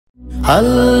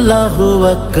আল্লাহু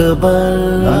আকবার।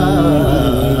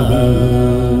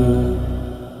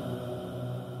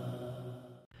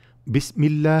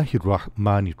 বিসমিল্লাহির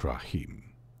রহমানির রহিম।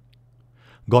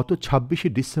 গত ২৬শে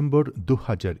ডিসেম্বর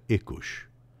 ২০২১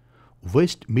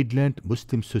 ওয়েস্ট মিডল্যান্ড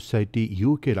মুসলিম সোসাইটি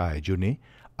ইউকের আয়োজনে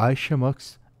আয়েশা মস্ক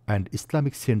অ্যান্ড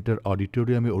ইসলামিক সেন্টার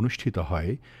অডিটোরিয়ামে অনুষ্ঠিত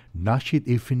হয় নাশিদ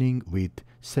ইভিনিং উইথ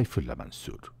সাইফুল্লাহ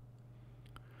মানসুর।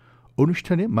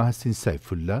 অনুষ্ঠানে মাহসিন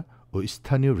সাইফুল্লাহ ও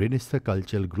স্থানীয় রেনেসা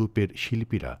কালচারাল গ্রুপের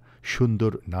শিল্পীরা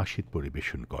সুন্দর নাশিদ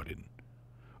পরিবেশন করেন।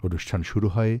 অনুষ্ঠান শুরু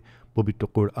হয় পবিত্র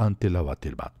কোরআন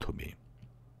তেলাওয়াতের মাধ্যমে।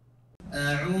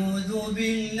 أعوذ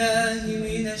بالله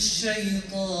من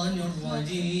الشيطان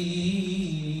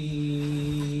الرجيم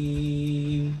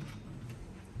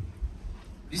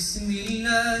بسم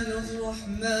الله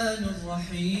الرحمن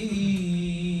الرحيم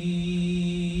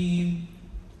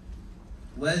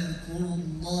واذكروا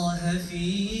الله في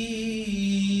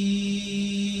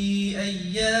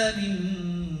أيام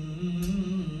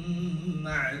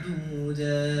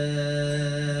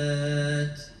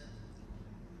معدودات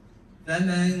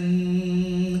فمن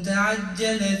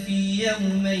تعجل في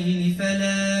يومين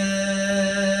فلا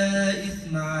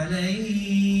إثم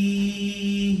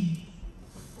عليه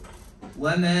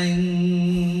ومن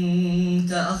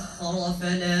تأخر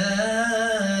فلا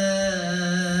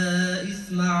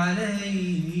إثم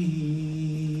عليه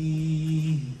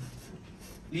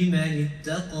لمن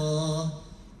اتقى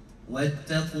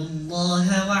واتقوا الله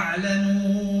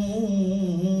واعلموا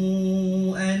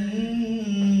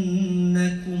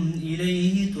أنكم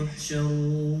إليه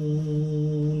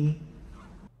تحشرون।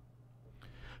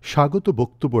 স্বাগত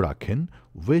বক্তব্য রাখেন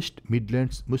ওয়েস্ট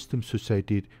মিডল্যান্ডস মুসলিম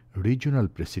সোসাইটির রিজিওনাল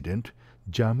প্রেসিডেন্ট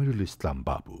জামিরুল ইসলাম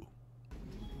বাবু।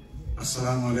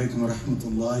 আসসালামু আলাইকুম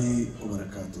রহমতুল্লাহি ওয়া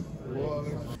বারাকাতুহু।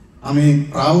 আমি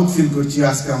প্রাউড ফিল করছি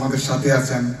আজকে আমাদের সাথে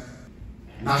আছেন,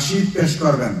 নাশিদ পেশ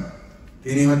করবেন।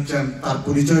 তিনি হচ্ছেন, তার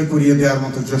পরিচয় করিয়ে দেওয়ার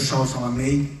মতো জোর সাহস আমার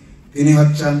নেই। তিনি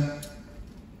হচ্ছেন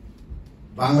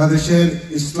বাংলাদেশের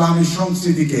ইসলামী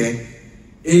সংস্কৃতিকে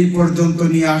এই পর্যন্ত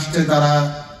নিয়ে আসতে তারা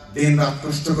দিন রাত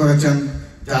কষ্ট করেছেন,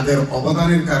 যাদের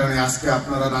অবদানের কারণে আজকে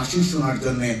আপনারা নাশিদ শোনার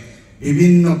জন্য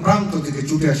বিভিন্ন প্রান্ত থেকে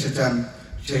ছুটে এসেছেন।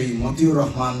 সেই মতিউর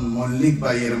রহমান মল্লিক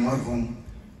ভাইয়ের মরহুম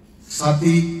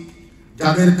সাথী,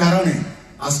 যাদের কারণে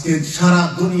আজকে সারা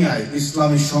দুনিয়ায়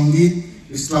ইসলামী সঙ্গীত,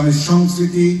 ইসলামী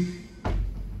সংস্কৃতি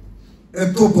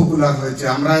এত পপুলার হয়েছে,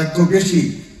 আমরা এত বেশি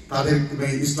তাদের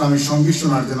ইসলামী সঙ্গীত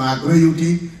শোনার জন্য আগ্রহী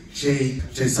উঠি। সেই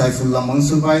সাইফুল্লাহ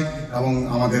মনসুর ভাই এবং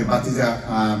আমাদের বাতিজা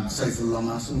সাইফুল্লাহ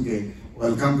মাসুমকে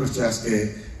ওয়েলকাম করছি আজকে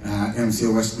এমসি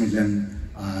ওয়েস্ট মিডল্যান্ড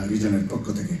রিজনের পক্ষ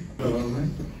থেকে।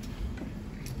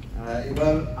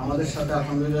 এবার আমাদের সাথে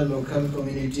আলহামদুলিল্লাহ লোকাল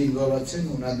কমিউনিটি ইনভলভ আছেন,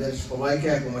 ওনাদের সবাইকে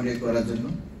অ্যাকোমোডেট করার জন্য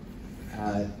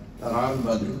তারাল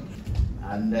Badru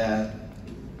and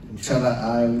inshallah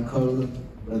I will call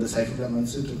Brother Saifullah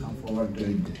Mansur to come forward to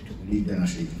lead the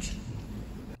nasheed.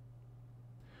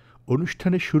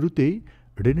 অনুষ্ঠানের শুরুতেই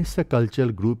রেনেসা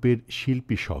কালচারাল গ্রুপের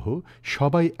শিল্পী সহ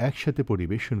সবাই একসাথে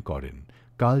পরিবেশন করেন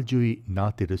কালজয়ী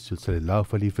নাতে রাসূল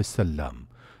সাল্লাল্লাহু আলাইহি ওয়াসাল্লাম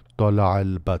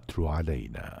তলাআল বাদরু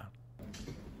আলাইনা।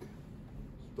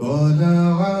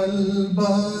 তলাআল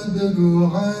বাদরু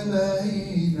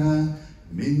আলাইনা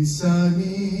মিন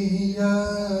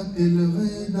সানিয়াতিল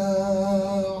ওয়াদা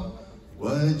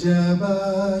وجب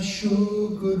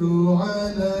الشكر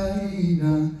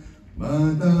علينا ما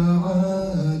دعا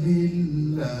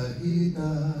لله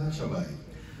شباب.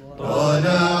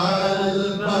 طلع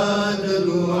البدر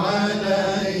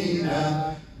علينا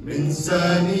من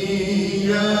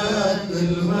ثنيات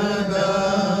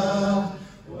الوداع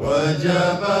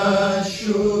وجب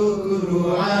الشكر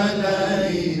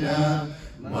علينا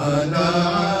ما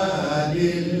دعا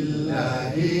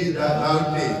لله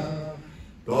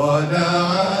طلع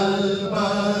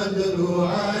البدر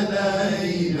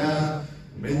علينا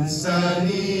من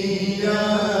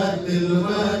ثنيات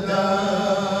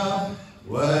الوداع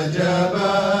وجب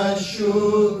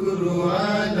الشكر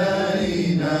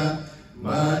علينا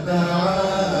ما دعا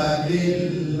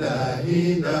لله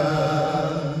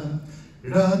داع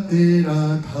রাতের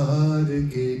আধার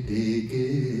কেটে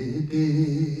কেটে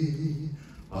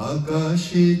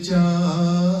আকাশে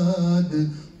চাঁদ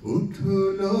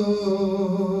উঠলো,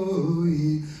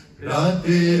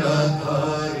 রাতের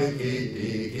আধার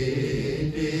কেটে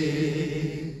কেটে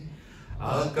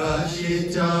আকাশে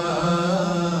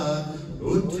চাঁদ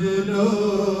উঠলো,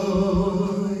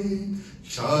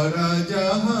 সারা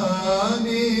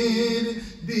জাহানের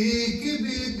দিক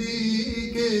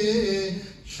বিদিকে,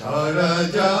 সারা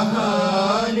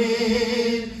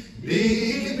জাহানের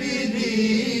দিক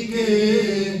বিদিকে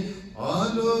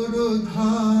আলোর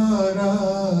ধারা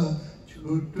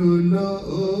ছুটলো,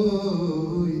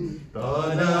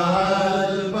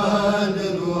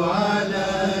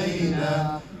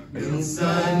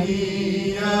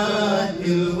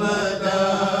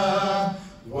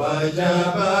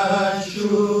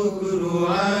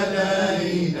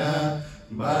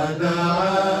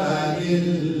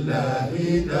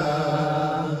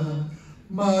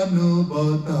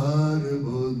 মানবতার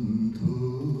বন্ধু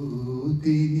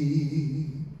তিনি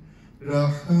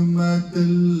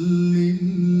রহমতুল লিল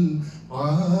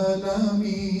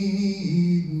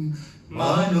আলামিন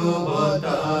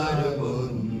মানবতার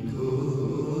বন্ধু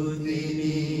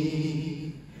তিনি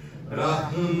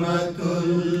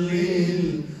রহমতুল লিল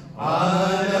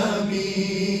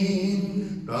আলামিন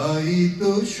তাই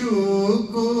তো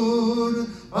শুকর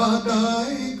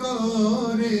আদায়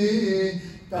করে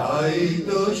তাই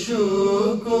তো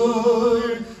শুকর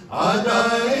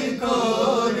আদায়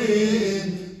করে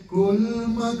কুল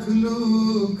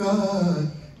মখলুকাত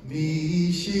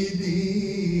নিশিদিন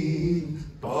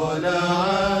طلع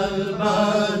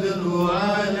البدر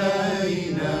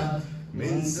علينا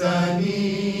من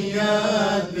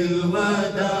ثنيات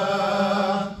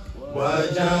الوداع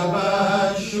وجب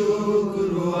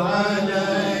الشكر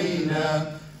علينا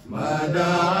ما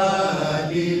دعا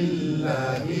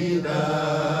لله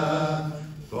داع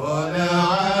طلع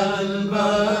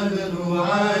البدر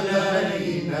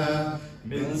علينا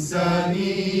من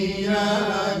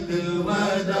ثنيات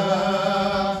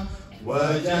الوداع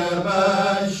وجب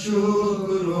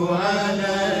الشكر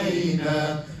علينا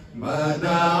ما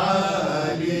دعا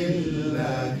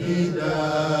لله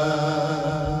داع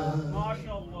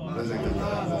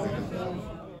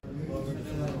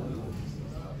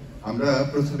আমরা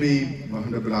প্রথমেই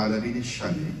মহান রব্বুল আলামিনের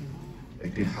শানে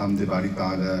একটি হামদে বাড়ি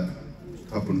তাআলা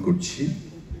স্থাপন করছি।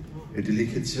 এটি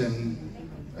লিখেছেন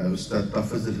উস্তাদ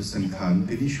তাফাজ্জুল হোসেন খান,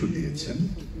 তিনি সুর দিয়েছেন।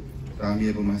 আমি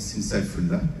এবং মাহসিন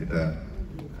সাইফুল্লাহ এটা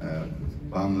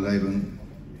বাংলা এবং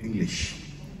ইংলিশ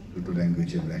দুটো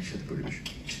ল্যাঙ্গুয়েজে আমরা একসাথে পরিবেশন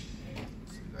করছি।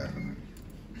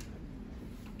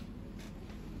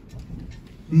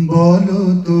 বলো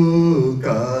তো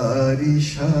কার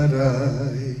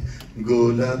ইশারায়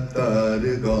গোলাপ তার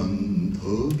গন্ধ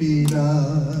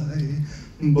বিলায়,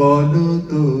 বলো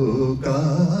তো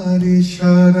কার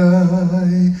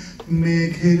ইশারায়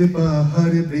মেঘের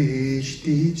পাহাড়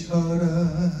বৃষ্টি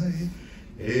ছড়ায়।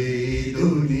 এই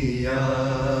দুনিয়ায়,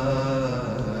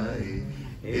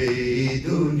 এই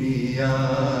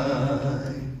দুনিয়ায়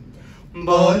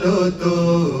বলো তো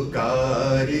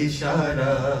কার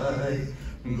ইশারায়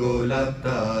গোলাপ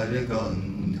তার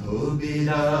গন্ধ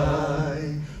বিলায়,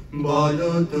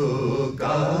 বলো তো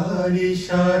কার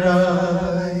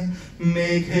ইশারায়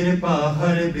মেঘের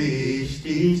পাহাড়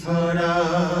বৃষ্টি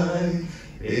ছড়ায়।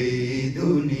 এই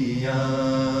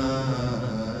দুনিয়ায়,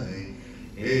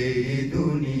 এই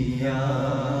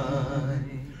দুনিয়ায়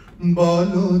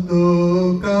বলো তো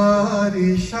কার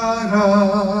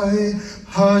ইশারায়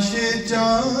হাসে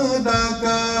চাঁদ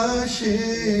আকাশে,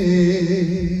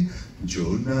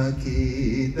 জোনাকি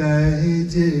দেয়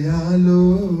যে আলো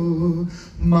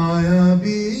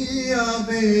মায়াবী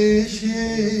আবেশে।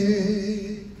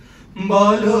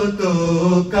 বলো তো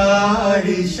কার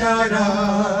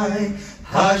ইশারায়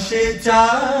হাসে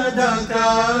চাঁদ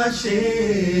আকাশে,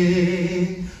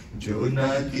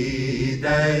 জোনাকি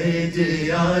দেয় যে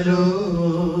আলো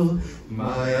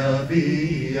মায়াবী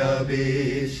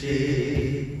আবেশে।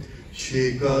 সে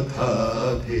কথা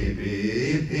ভেবে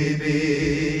ভেবে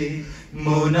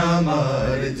মন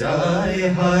আমার যায়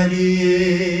হারিয়ে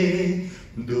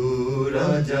দূর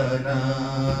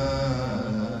জানায়,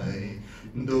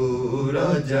 দূর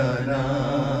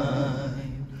জানায়।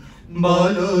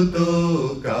 বলো তো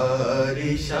কার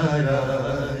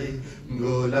ইশারায়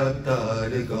গোলাপ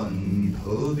তার গন্ধ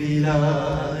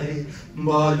বিলায়,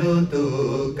 বলো তো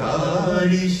কার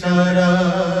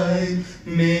ইশারায়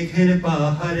মেঘের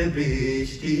পাহাড়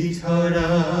বৃষ্টি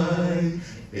ছড়ায়।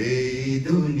 এই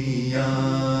দুনিয়ায়,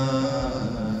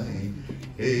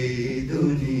 এই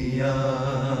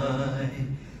দুনিয়ায়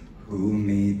who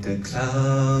made the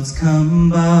clouds come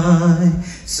by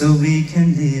so we can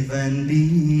live and be,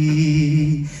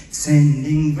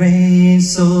 sending rain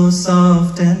so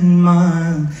soft and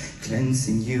mild,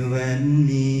 cleansing you and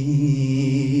me.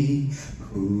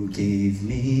 Who gave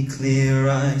me clear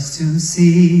eyes to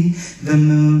see the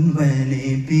moon when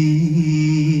it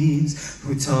beams,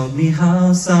 who taught me how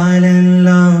silent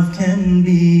love can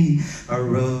be, a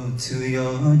road to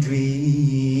your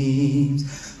dreams.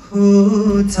 Who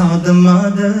taught the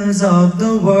mothers of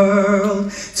the world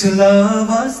to love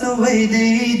us the way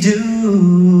they do.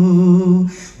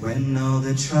 When all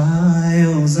the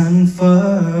trials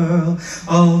unfurl,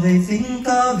 all they think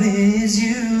of is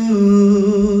you.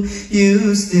 You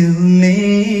still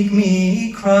make me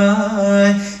cry,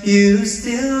 you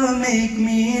still make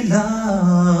me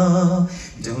laugh.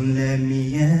 Don't let me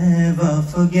ever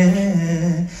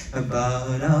forget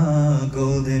about our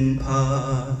golden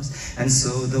past. And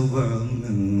so the world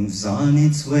moves is on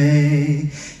its way.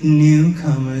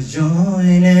 Newcomers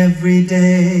join every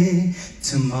day.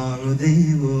 Tomorrow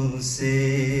they will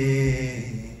say,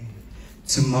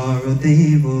 tomorrow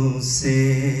they will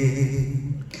say.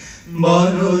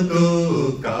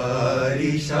 Boroto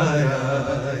kari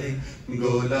sharai,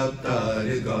 golap tar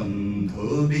gandho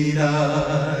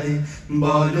birai.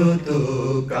 Boroto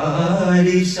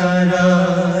kari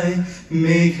sharai,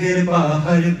 megher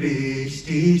pahar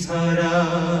brishti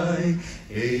chharai.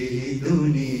 Ei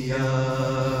duniyai,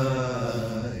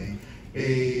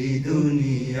 ei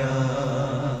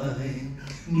duniyai.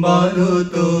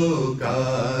 Boroto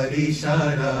kari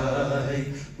sharai,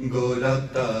 golap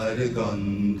tar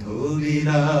gandho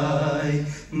birai.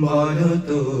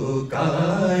 Boroto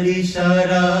kari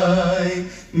sharai,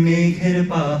 megher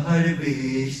pahar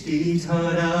brishti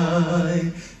chharai.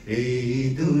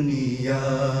 Ei duniyai,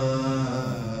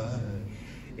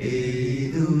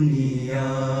 ei duniyai.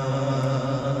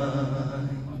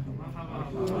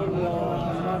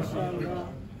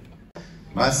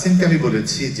 মাসিনকে আমি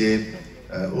বলেছি যে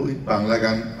ওই বাংলা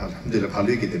গান আলহামদুলিল্লাহ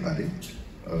ভালোই গেতে পারে।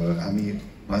 আমি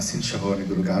মাসিন সহ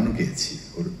অনেকগুলো গানও গেয়েছি,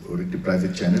 ওর একটি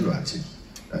প্রাইভেট চ্যানেলও আছে,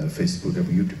 ফেসবুক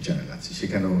এবং ইউটিউব চ্যানেল আছে,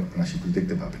 সেখানেও নাসিদগুলো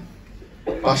দেখতে পাবেন।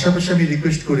 পাশাপাশি আমি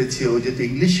রিকোয়েস্ট করেছি ও যেহেতু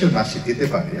ইংলিশেও নাসিদ দিতে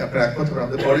পারে, আপনার এক কথা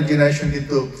আমাদের পরের জেনারেশন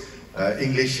কিন্তু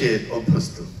ইংলিশে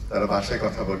অভ্যস্ত, তারা ভাষায়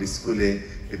কথা বলে, স্কুলে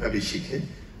এভাবেই শিখে,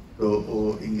 তো ও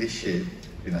ইংলিশে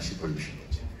নাসিদ পরিবেশন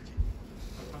করছে।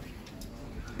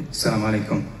 Assalamu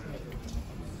alaikum.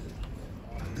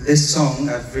 This song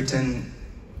I've written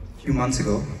a few months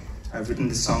ago. I've written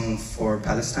this song for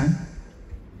Palestine,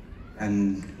 and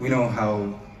we know how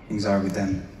things are with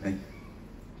them. Like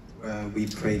we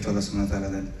pray to Allah subhanahu wa ta'ala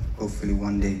that hopefully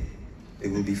one day they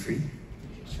will be free.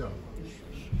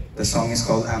 The song is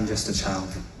called I'm Just a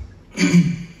Child.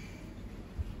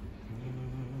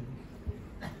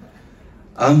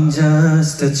 I'm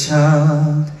just a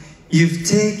child. You've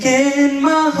taken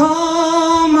my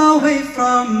home away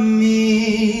from me.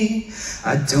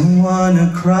 I don't wanna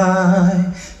cry,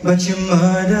 but you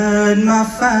murdered my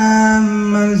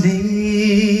family.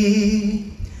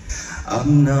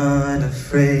 I'm not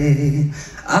afraid,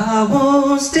 I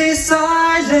won't stay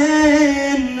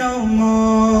silent no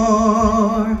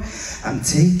more. I'm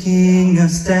taking a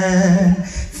stand,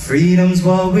 freedom's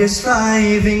what we're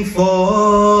striving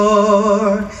for.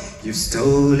 You've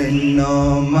stolen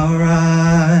all my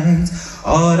rights,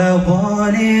 all I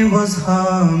wanted was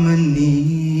harmony.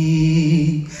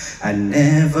 I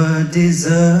never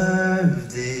deserved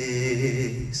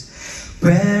this.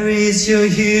 Where is your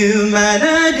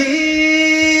humanity?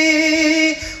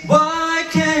 Why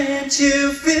can't you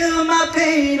feel my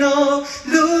pain of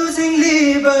losing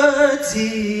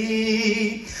liberty?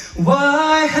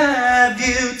 Why have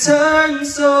you turned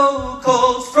so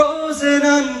cold, frozen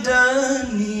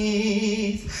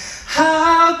underneath?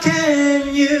 How can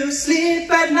you sleep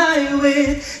at night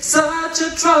with such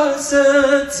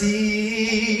atrocity?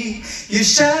 You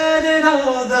shattered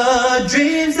all the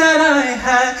dreams that I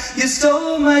had, you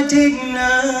stole my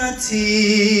dignity.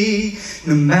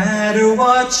 No matter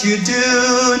what you do,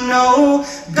 no,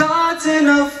 God's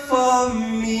enough for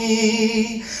me.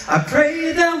 I pray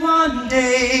that one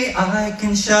day I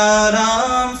can shout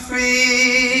I'm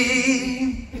free.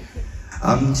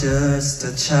 I'm just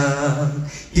a child,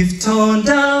 you've torn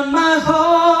down my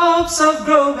hopes of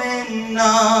growing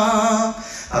up.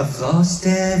 I've lost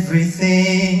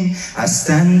everything, I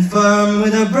stand firm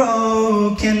with a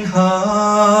broken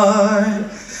heart.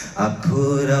 I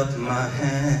put up my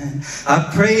hand, I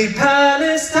pray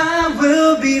Palestine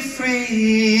will be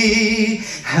free.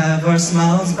 Have our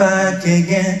smiles back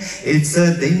again, it's a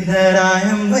day that I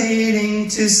am waiting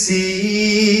to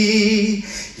see.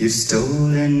 You've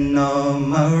stolen all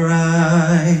my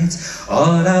rights,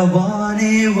 all I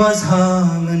wanted was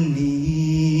harmony.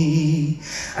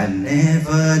 I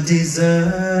never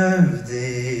deserved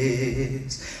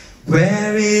this.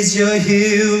 Where is your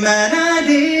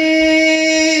humanity?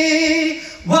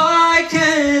 Why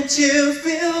can't you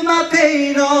feel my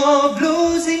pain of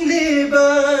losing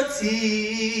liberty?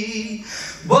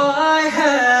 Why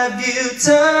have you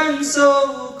turned so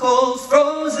cold,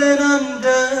 frozen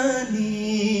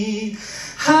underneath?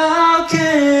 How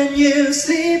can you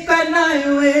sleep at night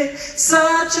with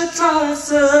such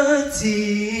atrocity?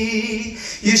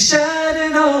 You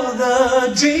shattered all the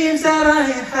dreams that I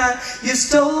had, you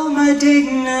stole my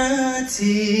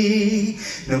dignity.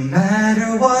 No matter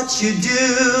what you do,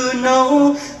 no,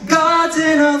 God's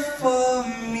enough for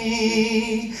me.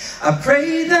 I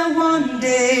pray that one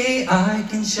day I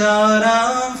can shout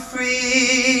I'm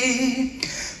free.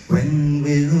 When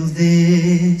will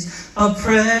this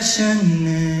oppression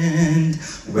end?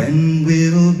 When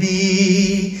we'll be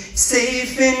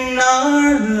safe in our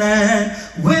land,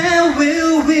 where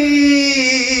will we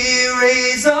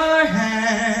raise our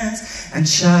hands and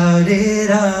shout it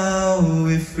out,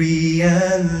 we're free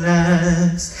at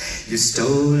last. You've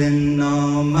stolen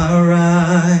all my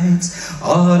rights,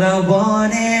 all I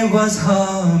wanted was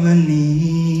harmony.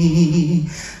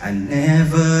 I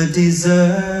never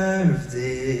deserved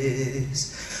this.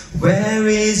 Where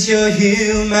is your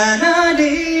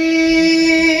humanity?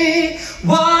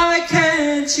 Why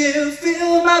can't you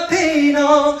feel my pain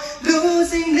of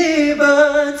losing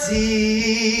liberty?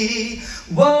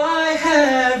 Why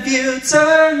have you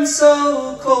turned so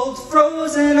cold,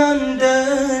 frozen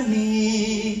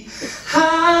underneath?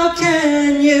 How can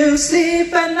you sleep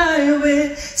at night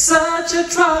with such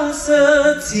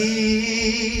atrocity?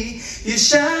 You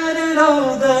shattered all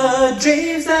the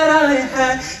dreams that I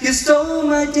had. You stole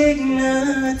my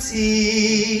dignity.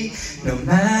 No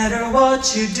matter what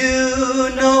you do,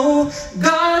 no,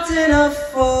 God's enough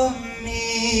for me.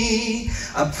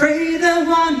 I pray that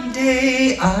one day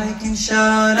I can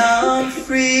shout I'm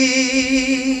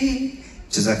free.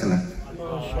 Jazakallah.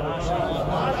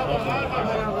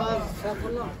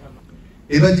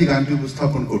 এবার যে গানটি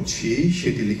উপস্থাপন করছি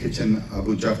সেটি লিখেছেন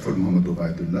আবু জাফর মোহাম্মদ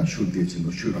ওবায়দুল্লাহ, সুর দিয়েছেন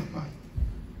বশির রহমান।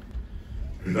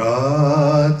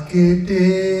 রাত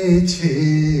কেটেছে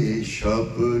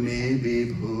স্বপ্নে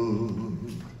বিভোর,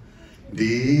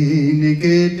 দিন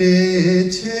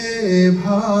কেটেছে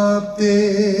ভাবতে,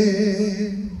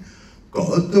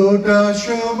 কতটা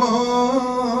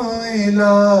সময়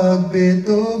লাগবে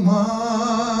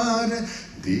তোমার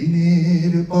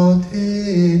দিনের পথে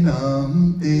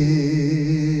নামতে,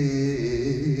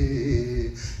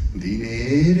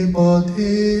 দিনের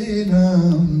পথে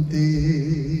নামতে।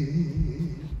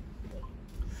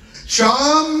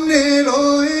 সামনে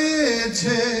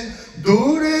রয়েছে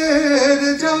দূরের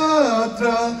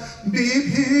যাত্রা,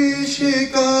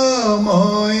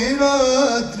 বিভীষিকাময়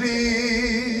রাত্রি,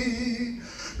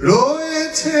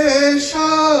 রয়েছে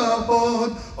শাপথ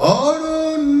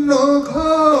অরণ্য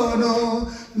ঘন,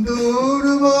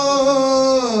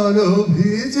 দুর্বল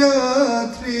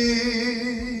অভিযাত্রী।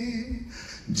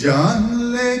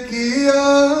 জানলে কি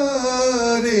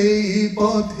আর এই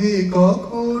পথে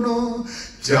কখনো,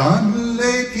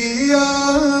 জানলে কি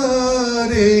আর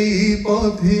এই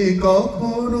পথে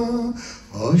কখনো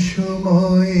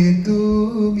অসময়ে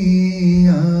তুমি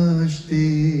আসতে।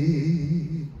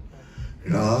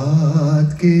 রাত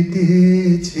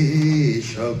কেটেছে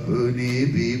স্বপ্নে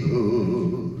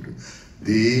বিভোর,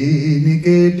 দিন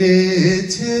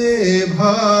কেটেছে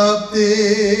ভাবতে,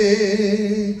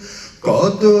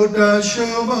 কতটা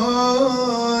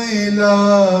সময়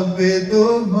লাগবে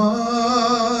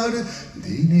তোমার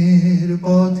দিনের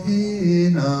পথে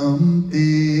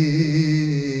নামতে,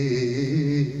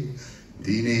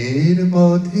 দিনের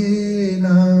পথে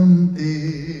নামতে।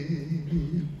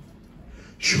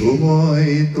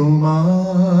 সময়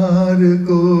তোমার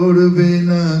করবে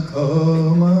না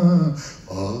ক্ষমা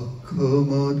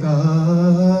অক্ষমতার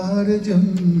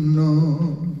জন্য,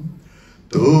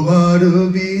 তোমার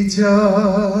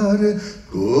বিচার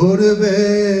করবে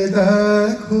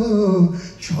দেখো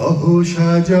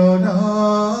সহসা জনারণ্য।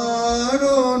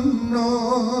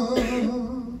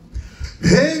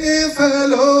 ভেঙে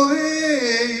ফেলো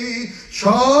এই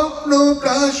স্বপ্ন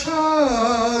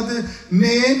প্রাসাদ,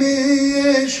 নেমে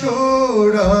এসো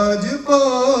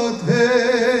রাজপথে।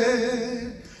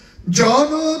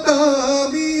 জনতা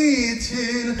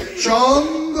মিছিল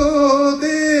সঙ্গ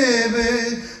দেবে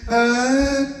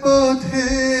এক পথে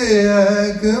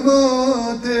এক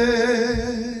মতে,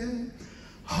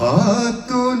 হাত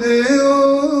তুলে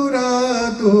ওরা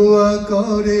দোয়া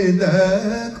করে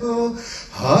দেখো,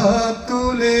 হাত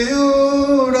তুলে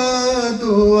ওরা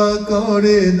দোয়া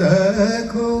করে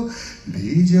দেখো,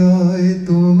 বিজয়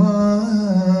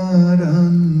তোমার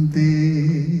আনতে।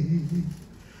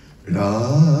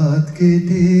 রাত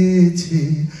কেটেছে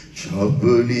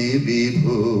স্বপ্নে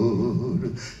বিভোর,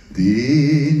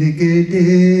 দিন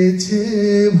কেটেছে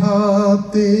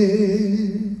ভাবতে,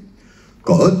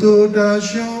 কতটা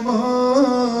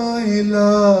সময়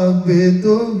লাগবে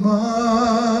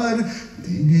তোমার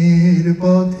দিনের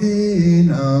পথে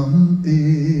নামতে,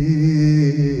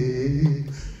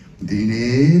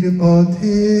 দিনের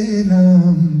পথে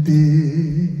নামতে,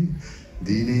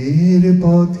 দিনের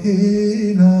পথে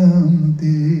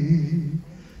নামতে,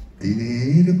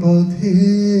 দিনের পথে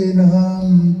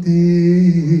নামতে।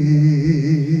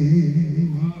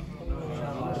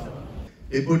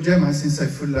 এই পর্যায়ে মাহসিন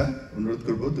সাইফুল্লাহ, অনুরোধ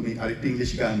করবো তুমি আরেকটি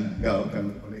ইংলিশ গান গাও,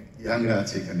 কারণ অনেক ইয়াংরা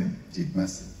আছে এখানে। জি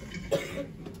Mahsin.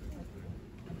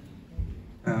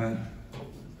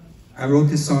 I wrote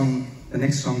this song The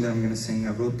next song that I'm going to sing,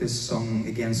 I wrote this song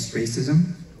against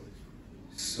racism.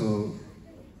 So,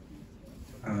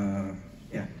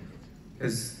 yeah,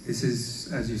 because this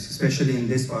is, as you see, especially in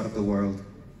this part of the world,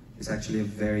 it's actually a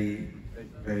very,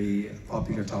 very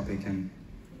popular topic, and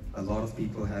a lot of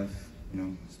people have,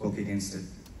 spoke against it.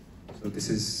 So this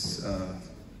is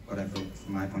what I wrote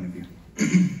from my point of view.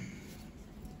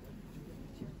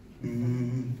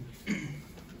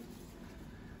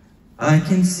 I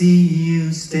can see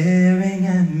you staring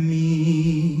at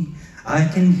me. I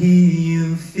can hear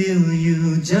you, feel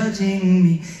you judging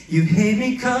me. You hate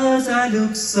me 'cause I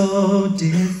look so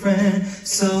different.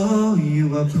 So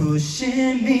you are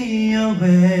pushing me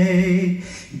away.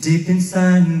 Deep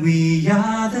inside we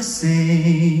are the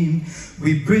same.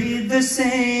 We breathe the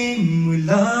same, we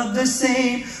love the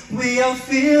same. We all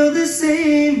feel the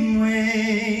same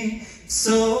way.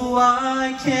 So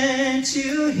why can't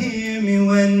you hear me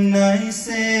when I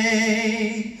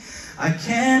say I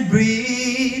can't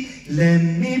breathe, let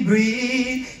me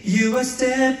breathe. You are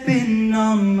stepping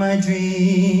on my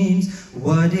dreams.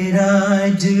 What did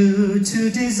I do to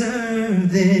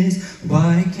deserve this?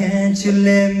 Why can't you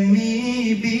let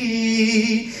me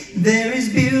be? There is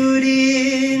beauty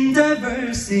in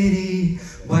diversity.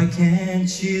 Why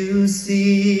can't you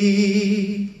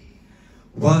see?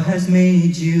 What has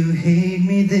made you hate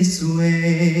me this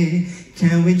way?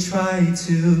 Can we try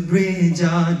to bridge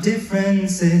our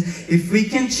differences? If we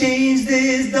can change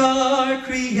this dark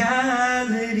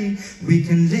reality, we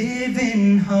can live in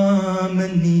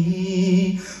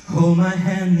harmony. Hold my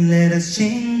hand, let us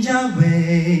change our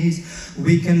ways.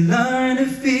 We can learn to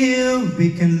feel, we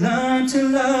can learn to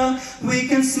love, we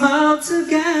can smile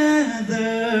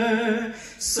together.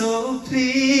 So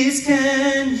please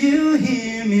can you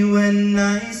hear me when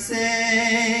I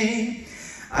say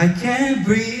I can't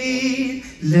breathe,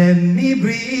 let me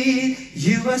breathe.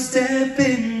 You are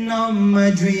stepping on my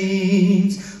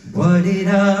dreams. What did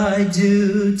I do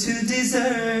to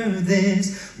deserve this?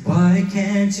 Why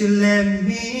can't you let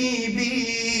me be?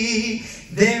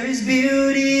 There is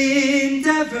beauty in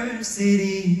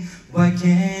diversity. Why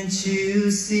can't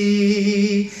you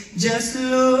see? Just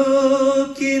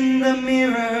look in the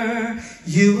mirror.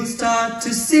 You will start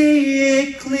to see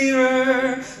it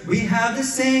clearer. We have the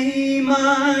same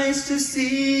eyes to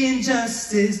see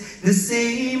injustice, the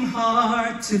same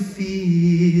heart to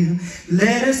feel.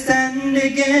 Let us stand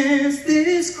against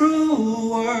this cruel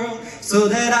world so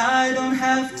that I don't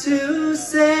have to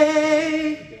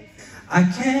say I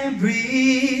can't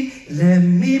breathe, let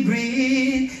me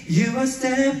breathe. You are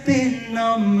stepping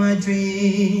on my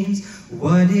dreams.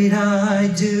 What did I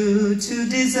do to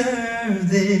deserve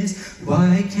this?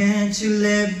 Why can't you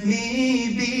let me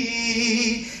be?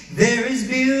 There is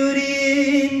beauty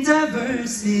in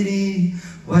diversity.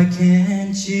 Why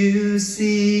can't you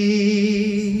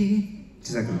see?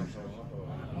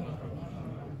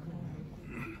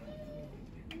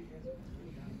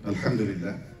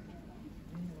 Alhamdulillah.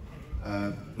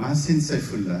 Mahsin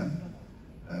Saifullah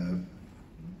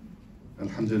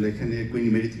আলহামদুলিল্লাহ এখানে queen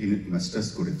Mary থেকে masters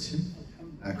করেছে।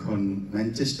 এখন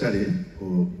ম্যানচেস্টারে ও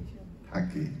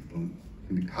থাকে এবং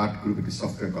heart group একটি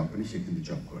software company, সেখানে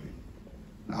job করে।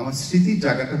 আমার স্মৃতির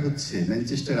জায়গাটা হচ্ছে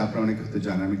ম্যানচেস্টারে, আপনারা অনেকে হয়তো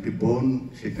জানেন, আমি একটি বোন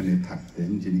সেখানে থাকতেন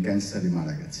যিনি ক্যান্সারে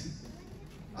মারা গেছেন।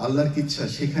 আল্লাহর ইচ্ছা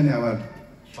সেখানে আমার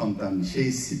সন্তান সেই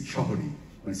শহরেই,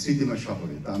 মানে স্মৃতিময়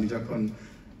শহরে। তা আমি যখন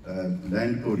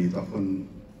ল্যান্ড করি তখন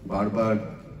বারবার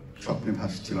স্বপ্নে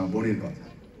ভাসছিল আমার বোনের কথা।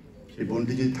 সেই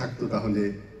বোনটি যদি থাকতো তাহলে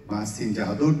মাহসিন যে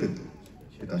আদর পেত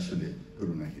সেটা আসলে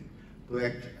তুলনাহীন। তো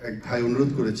এক ভাই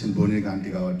অনুরোধ করেছেন বোনের গানটি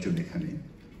গাওয়ার জন্য এখানে,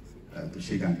 তো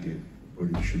সেই গানটি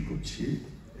পরিবেশন করছি।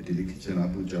 এটি লিখেছেন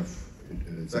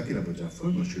জাকির আবু জাফর,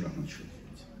 মশিউর রহমান শরীফ।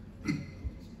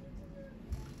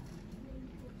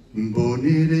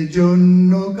 বোনের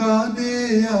জন্য কাঁদে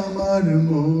আমার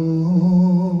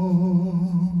মন,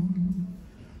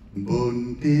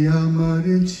 বোনটি আমার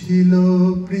ছিল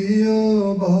প্রিয়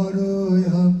বড়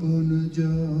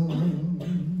আপনজন।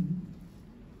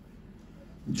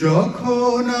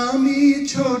 যখন আমি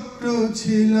ছোট্ট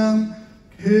ছিলাম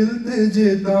খেলতে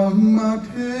যেতাম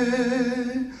মাঠে,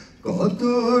 কত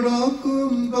রকম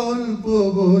গল্প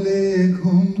বলে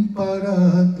ঘুম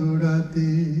পাড়াতো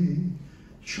রাতে।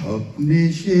 স্বপ্নে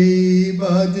সেই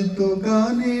বাজতো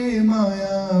গানে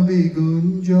মায়াবী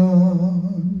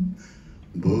গুঞ্জন,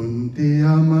 বোনটি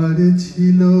আমার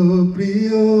ছিল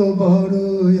প্রিয় বড়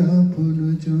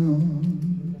আপনজন।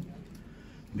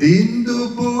 দিন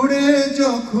দুপুরে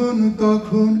যখন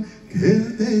তখন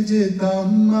খেলতে যেতাম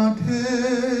মাঠে,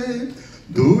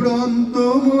 দুরন্ত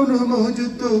মন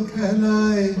মজতো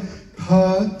খেলায়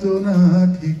থাকতো না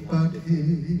ঠিক পাঠে।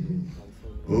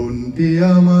 বোনটি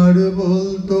আমার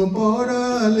বলতো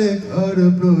পড়ালেখার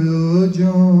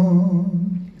প্রয়োজন,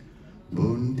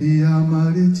 বোনটি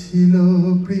আমার ছিল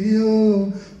প্রিয়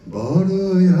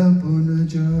বড়ই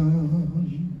আপনজন।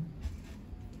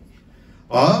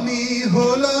 আমি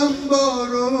হলাম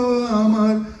বড়,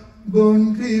 আমার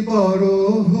বোনটি বড়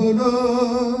হলো,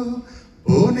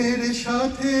 বোনের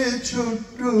সাথে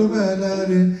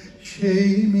ছোট্টবেলার সেই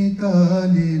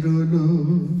মিতালি রলো,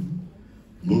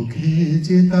 মুখে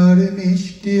যে তার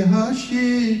মিষ্টি হাসি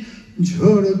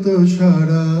ঝরতো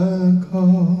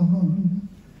সারাক্ষণ।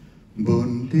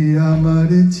 বোনটি আমার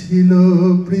ছিল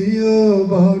প্রিয়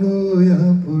বড়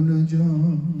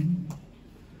আপনজন।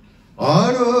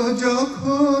 আরো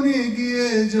যখন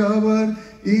এগিয়ে যাবার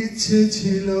ইচ্ছে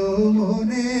ছিল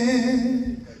মনে,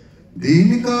 দিন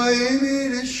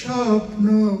কায়েমের স্বপ্ন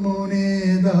মনে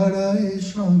দাঁড়ায়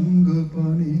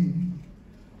সঙ্গপনে,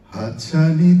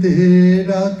 হাতছানিতে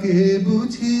ডাকে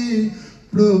বুঝি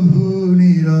প্রভু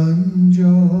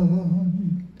নিরঞ্জন।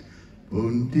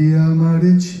 বোনটি আমার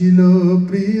ছিল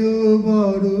প্রিয়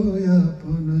বড়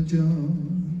আপনজন।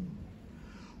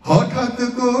 হঠাৎ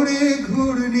করে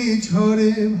ঘূর্ণি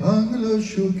ঝড়ে ভাঙল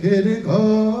সুখের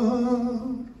ঘর,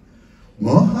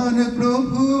 মহান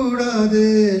প্রভুর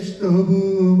আদেশ তবু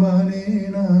মানে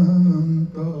না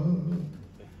অন্তর।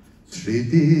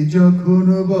 স্মৃতি যখন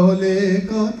বলে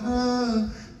কথা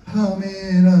থামে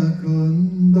না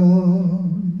ক্রন্দন।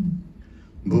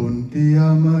 বোনটি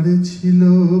আমার ছিল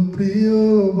প্রিয়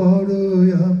বড়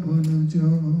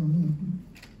আপনজন।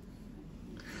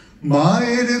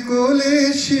 মায়ের কোলে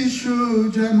শিশু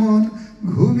যেমন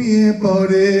ঘুমিয়ে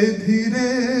পড়ে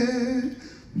ধীরে,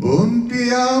 বোনটি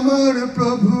আমার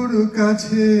প্রভুর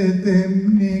কাছে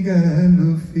তেমনি গেল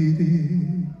ফিরে।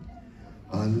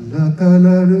 আল্লাহ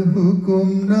তাআলার হুকুম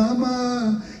নামা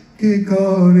কে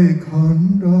করে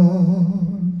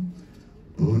খণ্ডন,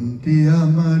 বোনটি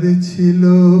আমার ছিল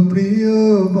প্রিয়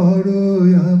বড়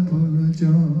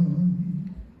আপনজন।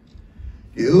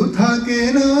 কেউ থাকে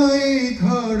না এই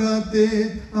ধরাতে,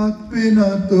 থাকবে না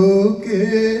তো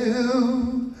কেউ,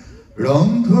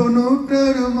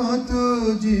 রংধনুটার মতো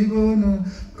জীবন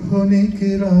ক্ষণিক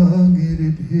রঙের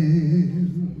ঢেউ।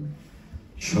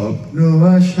 স্বপ্ন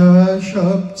আশা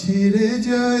সব ছিঁড়ে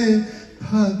যায়,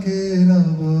 থাকে না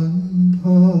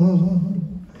বন্ধন।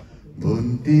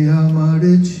 বোনটি আমার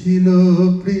ছিল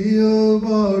প্রিয়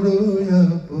বড়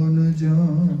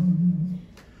আপনজন।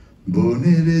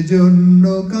 বোনের জন্য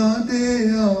কাঁদে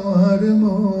আমার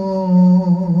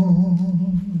মন,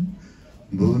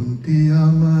 বোনটি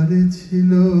আমার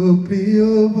ছিল প্রিয়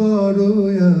বড়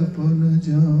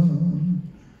আপনজন।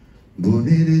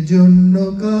 বোনের জন্য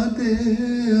কাঁদে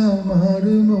আমার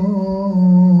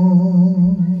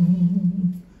মন,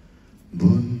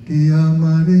 বোনটি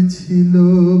আমার ছিল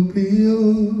প্রিয়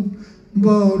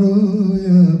বড়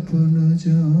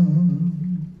আপনজন।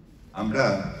 আমরা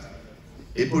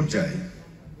এ পর্যায়ে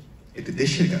একটি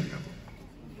দেশের গান গাব।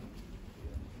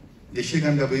 দেশের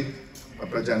গান গাবে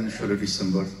আপনারা জানেন 16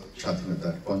 ডিসেম্বর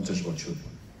স্বাধীনতার 50 বছর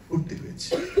পূর্তি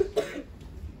হয়েছে।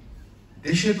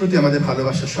 দেশের প্রতি আমাদের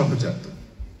ভালোবাসা সহজাত।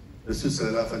 রাসূল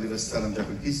সাল্লাল্লাহু আলাইহি ওয়াসাল্লাম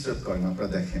যখন হিজরত করেন, আপনারা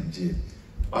দেখেন যে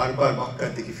বারবার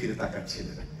মক্কার দিকে ফিরে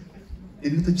তাকাচ্ছিলেন।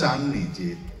 তিনি তো চাননি যে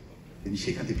তিনি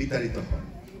সেখান থেকে বিতাড়িত হন,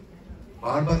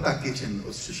 বারবার তাকিয়েছেন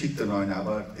অশ্রুসিক্ত নয়নে,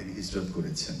 আবার তিনি হিজরত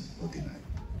করেছেন মদিনায়।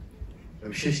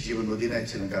 শেষ জীবন মদিনায়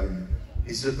ছিলেন, কারণ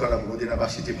হিজরত করা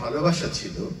মদিনাবাসী যে ভালোবাসা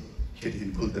ছিল সেটি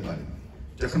তিনি ভুলতে পারেন।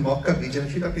 যখন মক্কা বিজয়,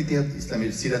 সেটা আপনি ইতিহাস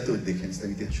ইসলামের সিরাতেও দেখেন,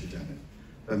 ইসলাম ইতিহাসও জানেন।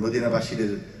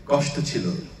 মদিনাবাসীদের কষ্ট ছিল,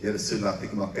 ইয়া রাসূলুল্লাহ আপনি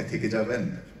কি মক্কা থেকে যাবেন?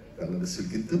 আল্লাহ রাসূল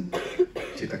কিন্তু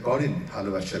সেটা করেন,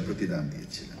 ভালোবাসার প্রতিদান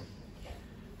দিয়েছিলেন।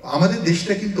 আমাদের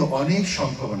দেশটা কিন্তু অনেক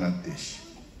সম্ভাবনার দেশ,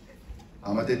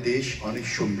 আমাদের দেশ অনেক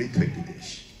সমৃদ্ধ একটি দেশ।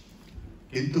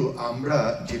 কিন্তু আমরা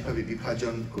যেভাবে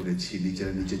বিভাজন করেছি,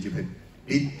 নিজেরা নিজে যেভাবে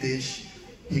বিদ্বেষ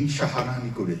হিংসা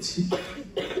হানাহানি করেছি,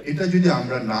 এটা যদি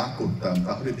আমরা না করতাম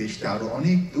তাহলে দেশটা আরো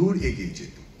অনেক দূর এগিয়ে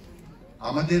যেত।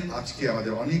 আজকে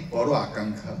আমাদের অনেক বড়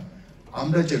আকাঙ্ক্ষা,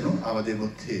 আমরা যেন আমাদের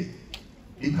মধ্যে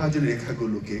বিভাজন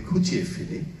রেখাগুলোকে খুঁচিয়ে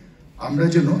ফেলি, আমরা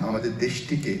যেন আমাদের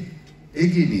দেশটিকে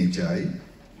এগিয়ে নিয়ে যাই,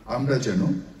 আমরা যেন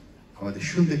আমাদের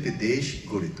সুন্দর একটি দেশ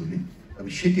গড়ে তুলি।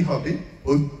 তবে সেটি হবে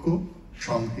ঐক্য,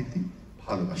 সম্প্রীতি,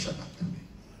 ভালোবাসার মাধ্যমে।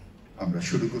 আমরা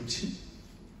শুরু করছি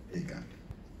এই গান।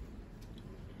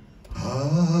 হা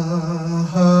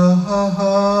হা হা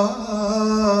হা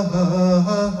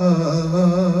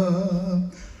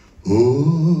ও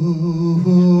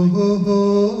হো হো হো হো।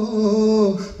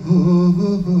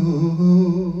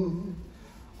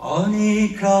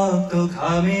 অনেক রক্ত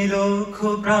ঘামে লক্ষ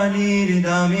প্রাণীর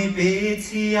দামে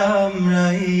পেয়েছি আমরা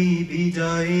এই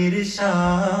বিজয়ের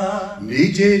স্বাদ।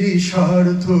 নিজেরই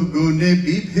স্বার্থ গুণে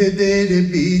বিভেদের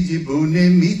বীজ বুনে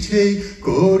মিছে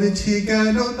করছি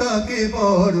কেন তাকে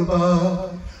বরবাদ।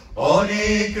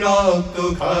 অনেক রক্ত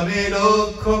ঘামে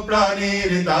লক্ষ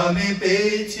প্রাণীর দামে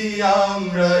পেয়েছি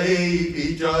আমরা এই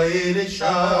বিজয়ের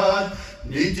স্বাদ।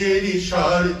 নিজেরই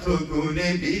স্বার্থ গুণে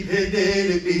বিভেদের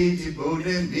বীজ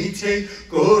বুনে মিছে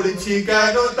করছি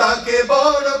কেন তাকে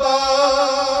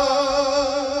বরবাদ।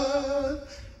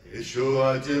 এসো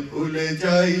আজ ভুলে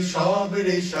যাই সব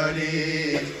রেশারে,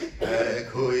 এক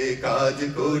হয়ে কাজ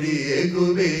করি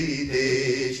এগোবে এই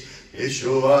দেশ।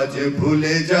 এসো আজ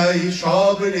ভুলে যাই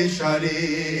সব রেশারে,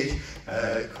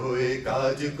 এক হয়ে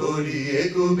কাজ করি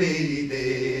এগোবে এই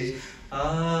দেশ।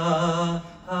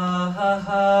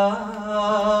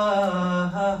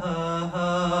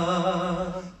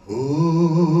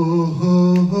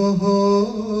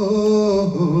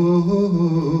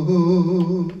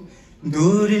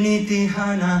 দুর্নীতি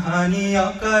হানাহানি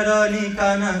অকারণে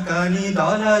কানাকানি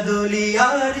দলাদলি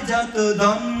আর যত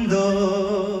দ্বন্দ্ব,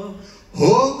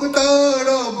 হোক তার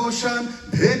অবসান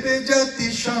ভেবে জাতি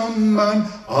সম্মান,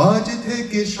 আজ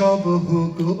থেকে সব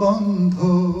হোক বন্ধ।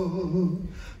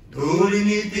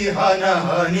 দুর্নীতি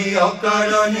হানাহানি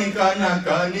অকারণে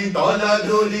কানাকানি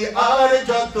দলাদলি আর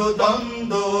যত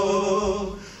দ্বন্দ্ব,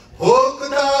 হোক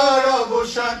তার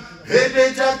অবসান ভেবে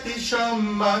জাতি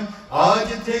সম্মান, আজ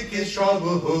থেকে সব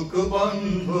হোক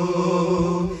বন্ধ।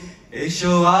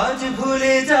 এসো আজ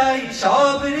ভুলে যাই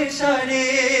সব রেশারে,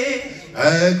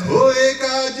 এক হয়ে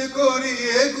কাজ করি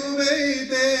এগোবে এই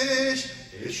দেশ।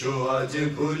 এসো আজ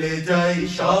ভুলে যাই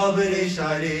সব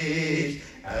রেশারে,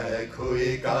 এক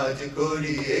হয়ে কাজ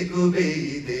করি এগোবে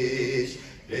এই দেশ।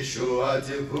 এসো আজ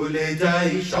ভুলে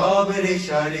যাই সব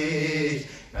রেশারে,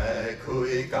 এক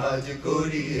হয়ে কাজ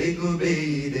করি এগোবে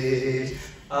এই দেশ।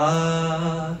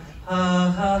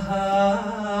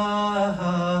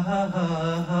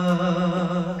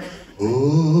 ও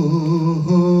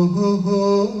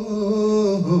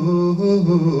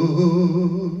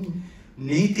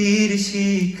নীতির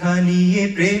শিক্ষা নিয়ে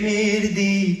প্রেমের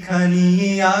দীক্ষা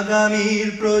নিয়ে আগামীর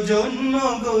প্রজন্ম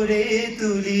গড়ে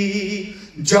তুলি,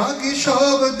 যাকে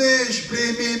সব দেশ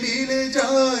প্রেমে মিলে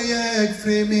যায় এক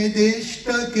প্রেমে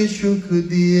দেশটাকে সুখ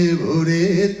দিয়ে ভরে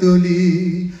তুলি।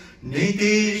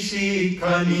 নীতির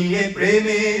শিক্ষা নিয়ে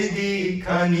প্রেমের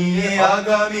দীক্ষা নিয়ে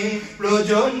আগামী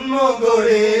প্রজন্ম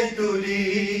গড়ে তুলি,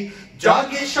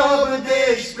 যাকে সব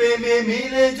দেশ প্রেমে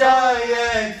মিলে যায়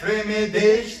এক প্রেমে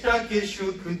দেশটাকে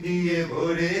সুখ দিয়ে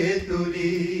ভরে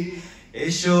তুলি।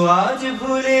 এসো আজ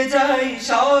ভুলে যাই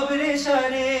সব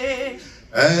রেশারে,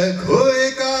 এক হয়ে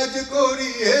কাজ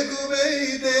করি এগোবে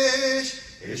এই দেশ।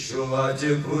 এসো আজ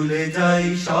ভুলে যাই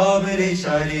সব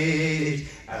রেশারে,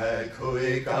 এক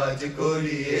হয়ে কাজ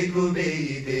করি এগোবে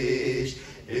এই দেশ।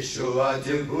 এসো আজ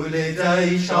ভুলে যাই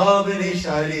সব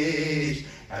রেশারে,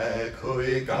 এক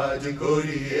হয়ে কাজ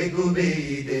করি এগোবে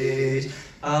এই দেশ।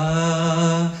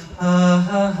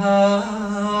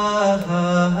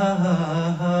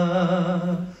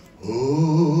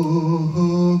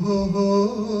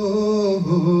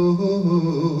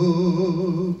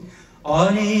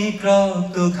 অনেক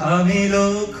রক্ত ঘামে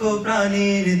লক্ষ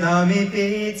প্রাণীর দামে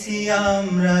পেয়েছি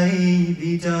আমরা এই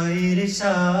বিজয়ের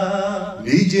স্বাদ।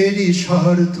 নিজেরই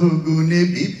স্বার্থ গুণে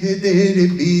বিভেদের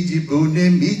বীজ বুনে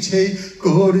মিছে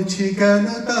করছি কেন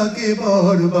তাকে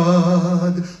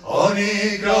বরবাদ।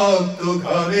 অনেক রক্ত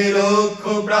ঘামে লক্ষ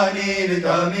প্রাণীর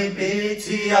দামে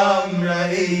পেয়েছি আমরা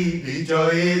এই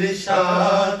বিজয়ের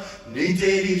স্বাদ।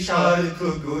 নিজেরই স্বার্থ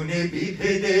গুণে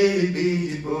বিভেদের বীজ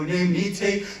বুনে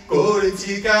মিছে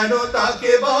করছি কেন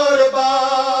তাকে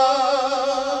বরবাদ।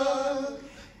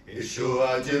 এসো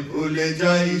আজ ভুলে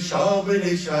যাই সব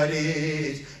রেশারে,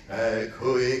 এক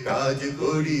হয়ে কাজ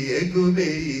করি এগোবে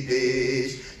এই দেশ।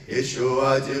 এসো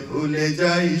আজ ভুলে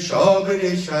যাই সব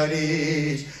রেশারে,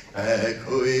 এক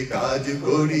হয়ে কাজ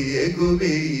করি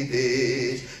এগোবে এই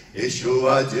দেশ। এসো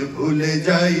আজ ভুলে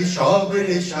যাই সব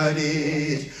রেশারে,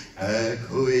 এক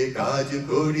হয়ে কাজ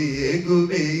করি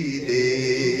এগোবে এই দেশ।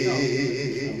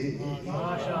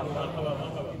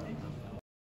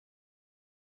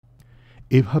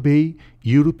 এভাবেই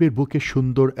ইউরোপের বুকে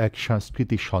সুন্দর এক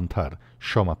সাংস্কৃতিক সন্ধ্যার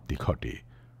সমাপ্তি ঘটে।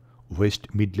 ওয়েস্ট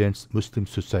মিডল্যান্ডস মুসলিম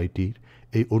সোসাইটির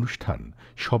এই অনুষ্ঠান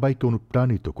সবাইকে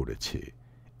অনুপ্রাণিত করেছে।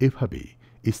 এভাবেই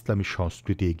ইসলামী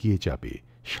সংস্কৃতি এগিয়ে যাবে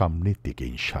সামনের দিকে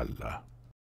ইনশাআল্লাহ।